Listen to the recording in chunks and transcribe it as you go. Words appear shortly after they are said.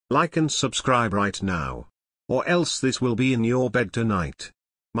Like and subscribe right now. Or else this will be in your bed tonight.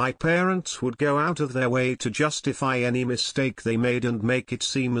 My parents would go out of their way to justify any mistake they made and make it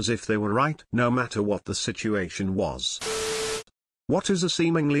seem as if they were right no matter what the situation was. What is a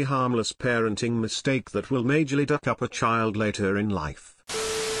seemingly harmless parenting mistake that will majorly duck up a child later in life?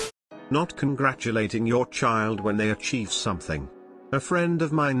 Not congratulating your child when they achieve something. A friend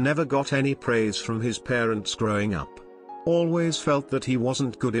of mine never got any praise from his parents growing up. Always felt that he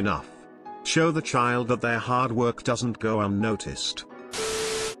wasn't good enough. Show the child that their hard work doesn't go unnoticed.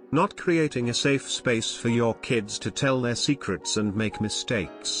 Not creating a safe space for your kids to tell their secrets and make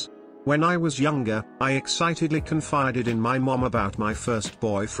mistakes. When I was younger, I excitedly confided in my mom about my first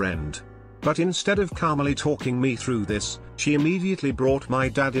boyfriend. But instead of calmly talking me through this, she immediately brought my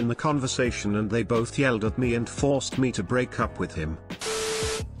dad in the conversation and they both yelled at me and forced me to break up with him.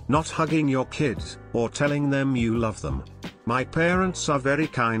 Not hugging your kids, or telling them you love them. My parents are very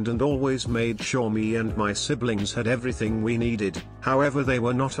kind and always made sure me and my siblings had everything we needed, however they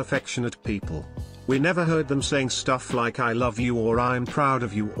were not affectionate people. We never heard them saying stuff like I love you or I'm proud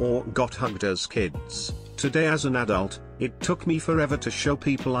of you or got hugged as kids. Today as an adult, it took me forever to show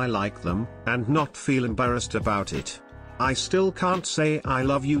people I like them, and not feel embarrassed about it. I still can't say I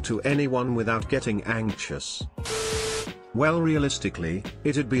love you to anyone without getting anxious. Well, realistically,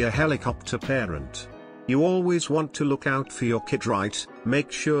 it'd be a helicopter parent. You always want to look out for your kid, right?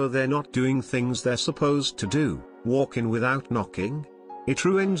 Make sure they're not doing things they're supposed to do, walk in without knocking. It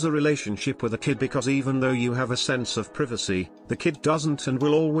ruins the relationship with a kid because even though you have a sense of privacy, the kid doesn't and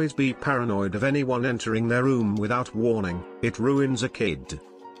will always be paranoid of anyone entering their room without warning. It ruins a kid.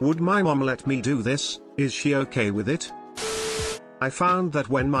 Would my mom let me do this? Is she okay with it? I found that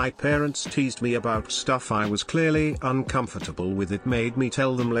when my parents teased me about stuff I was clearly uncomfortable with, it made me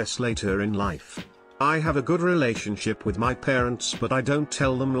tell them less later in life. I have a good relationship with my parents, but I don't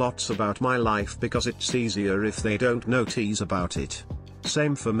tell them lots about my life because it's easier if they don't know tease about it.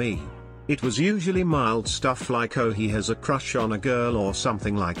 Same for me. It was usually mild stuff like oh he has a crush on a girl or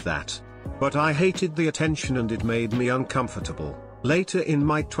something like that. But I hated the attention and it made me uncomfortable. Later in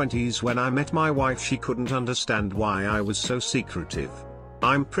my 20s when I met my wife, she couldn't understand why I was so secretive.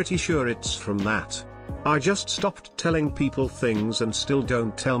 I'm pretty sure it's from that. I just stopped telling people things and still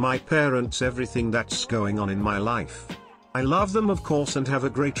don't tell my parents everything that's going on in my life. I love them of course and have a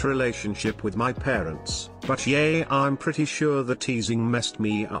great relationship with my parents, but yeah, I'm pretty sure the teasing messed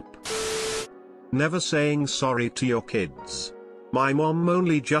me up. Never saying sorry to your kids. My mom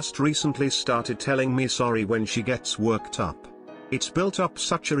only just recently started telling me sorry when she gets worked up. It's built up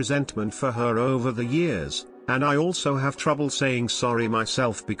such a resentment for her over the years, and I also have trouble saying sorry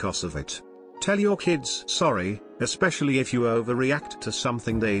myself because of it. Tell your kids sorry, especially if you overreact to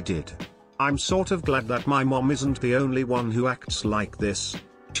something they did. I'm sort of glad that my mom isn't the only one who acts like this.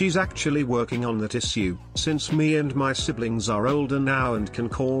 She's actually working on that issue, since me and my siblings are older now and can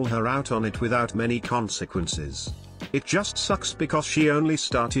call her out on it without many consequences. It just sucks because she only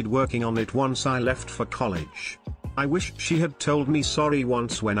started working on it once I left for college. I wish she had told me sorry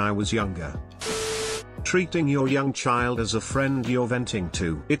once when I was younger. Treating your young child as a friend you're venting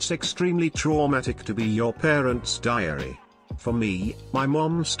to. It's extremely traumatic to be your parents' diary. For me, my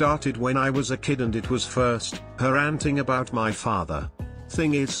mom started when I was a kid and it was first her ranting about my father.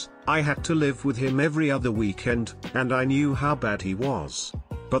 Thing is, I had to live with him every other weekend, and I knew how bad he was.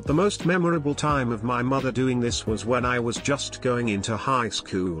 But the most memorable time of my mother doing this was when I was just going into high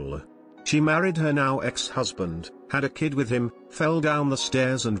school. She married her now ex-husband, had a kid with him, fell down the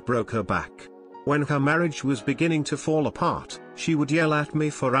stairs and broke her back. When her marriage was beginning to fall apart, she would yell at me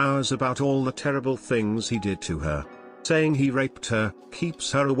for hours about all the terrible things he did to her. Saying he raped her,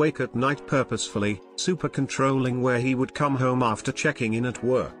 keeps her awake at night purposefully, super controlling where he would come home after checking in at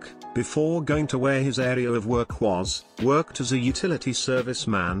work, before going to where his area of work was, worked as a utility service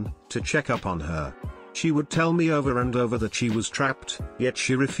man, to check up on her. She would tell me over and over that she was trapped, yet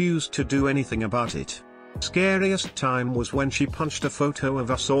she refused to do anything about it. Scariest time was when she punched a photo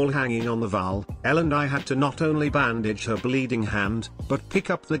of us all hanging on the wall, and I had to not only bandage her bleeding hand, but pick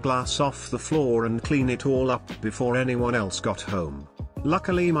up the glass off the floor and clean it all up before anyone else got home.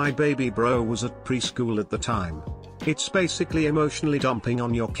 Luckily my baby bro was at preschool at the time. It's basically emotionally dumping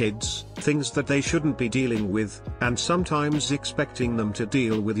on your kids, things that they shouldn't be dealing with, and sometimes expecting them to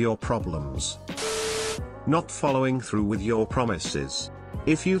deal with your problems. Not following through with your promises.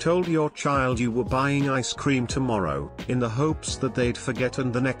 If you told your child you were buying ice cream tomorrow, in the hopes that they'd forget,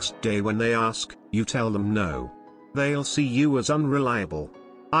 and the next day when they ask, you tell them no, they'll see you as unreliable.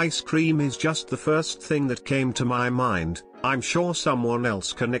 Ice cream is just the first thing that came to my mind. I'm sure someone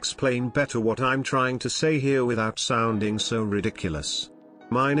else can explain better what I'm trying to say here without sounding so ridiculous.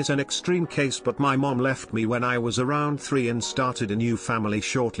 Mine is an extreme case, but my mom left me when I was around 3 and started a new family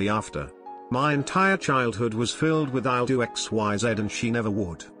shortly after. My entire childhood was filled with I'll do XYZ and she never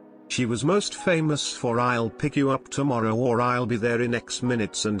would. She was most famous for I'll pick you up tomorrow or I'll be there in X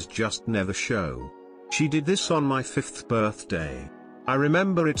minutes and just never show. She did this on my 5th birthday. I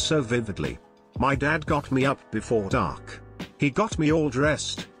remember it so vividly. My dad got me up before dark. He got me all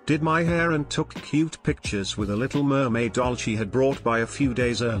dressed, did my hair and took cute pictures with a little mermaid doll she had brought by a few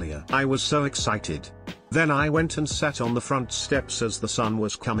days earlier. I was so excited. Then I went and sat on the front steps as the sun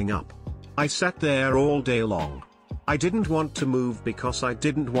was coming up. I sat there all day long. I didn't want to move because I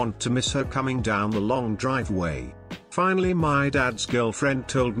didn't want to miss her coming down the long driveway. Finally my dad's girlfriend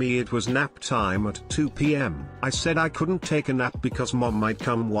told me it was nap time at 2 p.m. I said I couldn't take a nap because mom might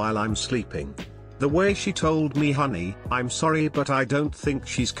come while I'm sleeping. The way she told me, honey, I'm sorry but I don't think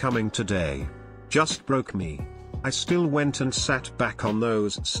she's coming today, just broke me. I still went and sat back on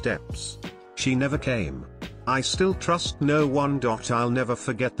those steps. She never came. I still trust no one. I'll never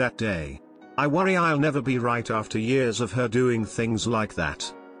forget that day. I worry I'll never be right after years of her doing things like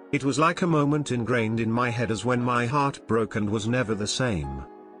that. It was like a moment ingrained in my head as when my heart broke and was never the same.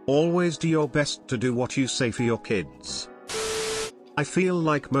 Always do your best to do what you say for your kids. I feel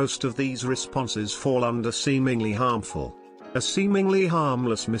like most of these responses fall under seemingly harmful. A seemingly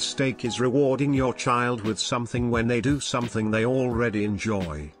harmless mistake is rewarding your child with something when they do something they already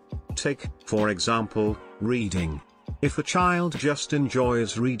enjoy. Take, for example, reading. If a child just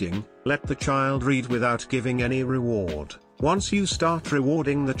enjoys reading, let the child read without giving any reward. Once you start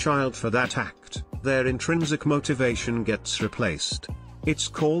rewarding the child for that act, their intrinsic motivation gets replaced. It's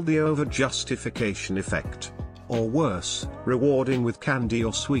called the over-justification effect. Or worse, rewarding with candy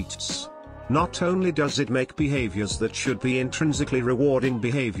or sweets. Not only does it make behaviors that should be intrinsically rewarding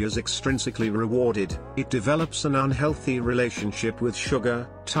behaviors extrinsically rewarded, it develops an unhealthy relationship with sugar,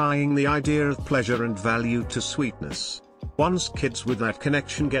 tying the idea of pleasure and value to sweetness. Once kids with that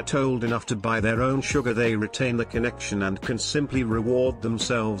connection get old enough to buy their own sugar, they retain the connection and can simply reward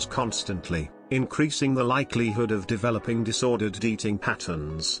themselves constantly, increasing the likelihood of developing disordered eating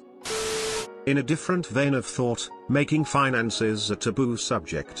patterns. In a different vein of thought, making finances a taboo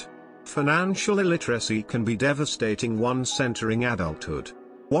subject. Financial illiteracy can be devastating once entering adulthood.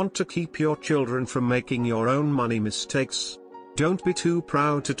 Want to keep your children from making your own money mistakes? Don't be too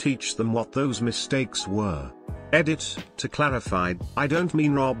proud to teach them what those mistakes were. Edit, to clarify, I don't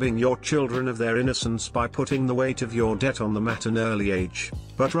mean robbing your children of their innocence by putting the weight of your debt on them at an early age,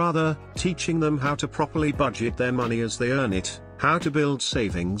 but rather, teaching them how to properly budget their money as they earn it, how to build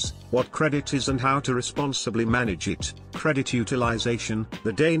savings, what credit is and how to responsibly manage it, credit utilization,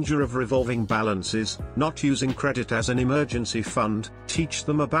 the danger of revolving balances, not using credit as an emergency fund, teach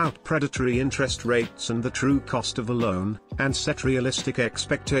them about predatory interest rates and the true cost of a loan, and set realistic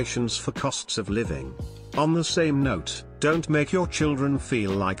expectations for costs of living. On the same note, don't make your children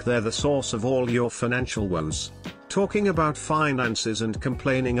feel like they're the source of all your financial woes. Talking about finances and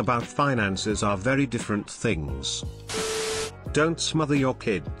complaining about finances are very different things. Don't smother your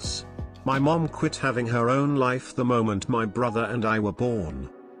kids. My mom quit having her own life the moment my brother and I were born.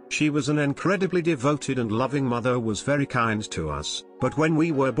 She was an incredibly devoted and loving mother, was very kind to us, but when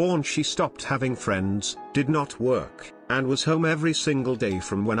we were born she stopped having friends, did not work, and was home every single day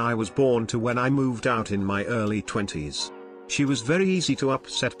from when I was born to when I moved out in my early 20s. She was very easy to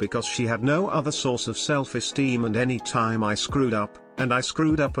upset because she had no other source of self-esteem, and any time I screwed up, and I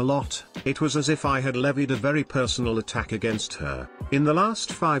screwed up a lot, it was as if I had levied a very personal attack against her. In the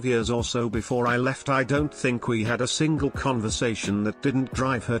last 5 years or so before I left, I don't think we had a single conversation that didn't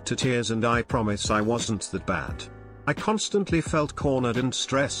drive her to tears, and I promise I wasn't that bad. I constantly felt cornered and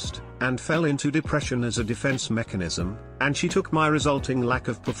stressed, and fell into depression as a defense mechanism, and she took my resulting lack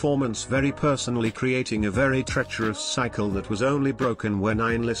of performance very personally, creating a very treacherous cycle that was only broken when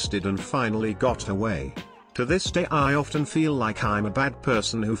I enlisted and finally got away. To this day I often feel like I'm a bad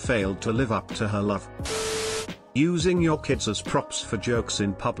person who failed to live up to her love. Using your kids as props for jokes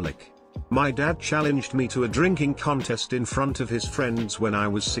in public. My dad challenged me to a drinking contest in front of his friends when I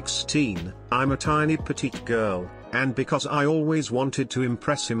was 16. I'm a tiny petite girl, and because I always wanted to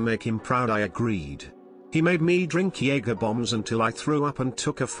impress him, make him proud, I agreed. He made me drink Jaeger bombs until I threw up and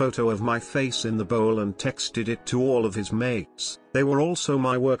took a photo of my face in the bowl and texted it to all of his mates. They were also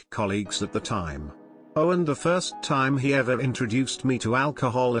my work colleagues at the time. Oh, and the first time he ever introduced me to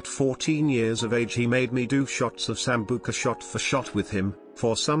alcohol at 14 years of age, he made me do shots of Sambuca shot for shot with him,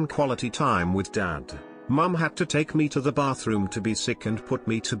 for some quality time with dad. Mum had to take me to the bathroom to be sick and put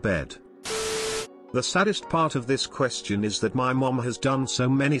me to bed. The saddest part of this question is that my mom has done so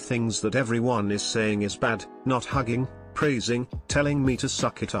many things that everyone is saying is bad: not hugging, praising, telling me to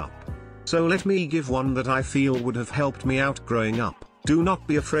suck it up. So let me give one that I feel would have helped me out growing up. Do not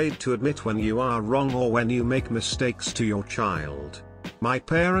be afraid to admit when you are wrong or when you make mistakes to your child. My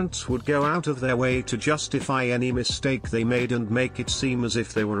parents would go out of their way to justify any mistake they made and make it seem as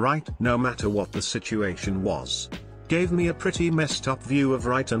if they were right, no matter what the situation was. Gave me a pretty messed up view of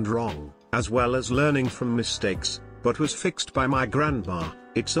right and wrong, as well as learning from mistakes, but was fixed by my grandma.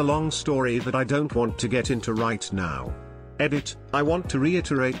 It's a long story that I don't want to get into right now. Edit. I want to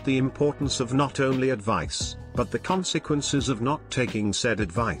reiterate the importance of not only advice, but the consequences of not taking said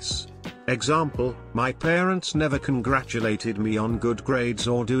advice. Example, my parents never congratulated me on good grades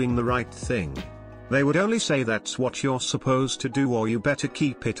or doing the right thing. They would only say that's what you're supposed to do or you better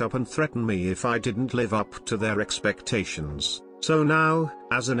keep it up and threaten me if I didn't live up to their expectations. So now,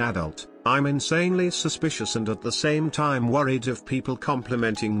 as an adult, I'm insanely suspicious and at the same time worried of people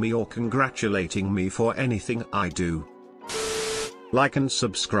complimenting me or congratulating me for anything I do. Like and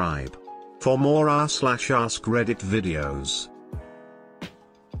subscribe for more r/AskReddit videos.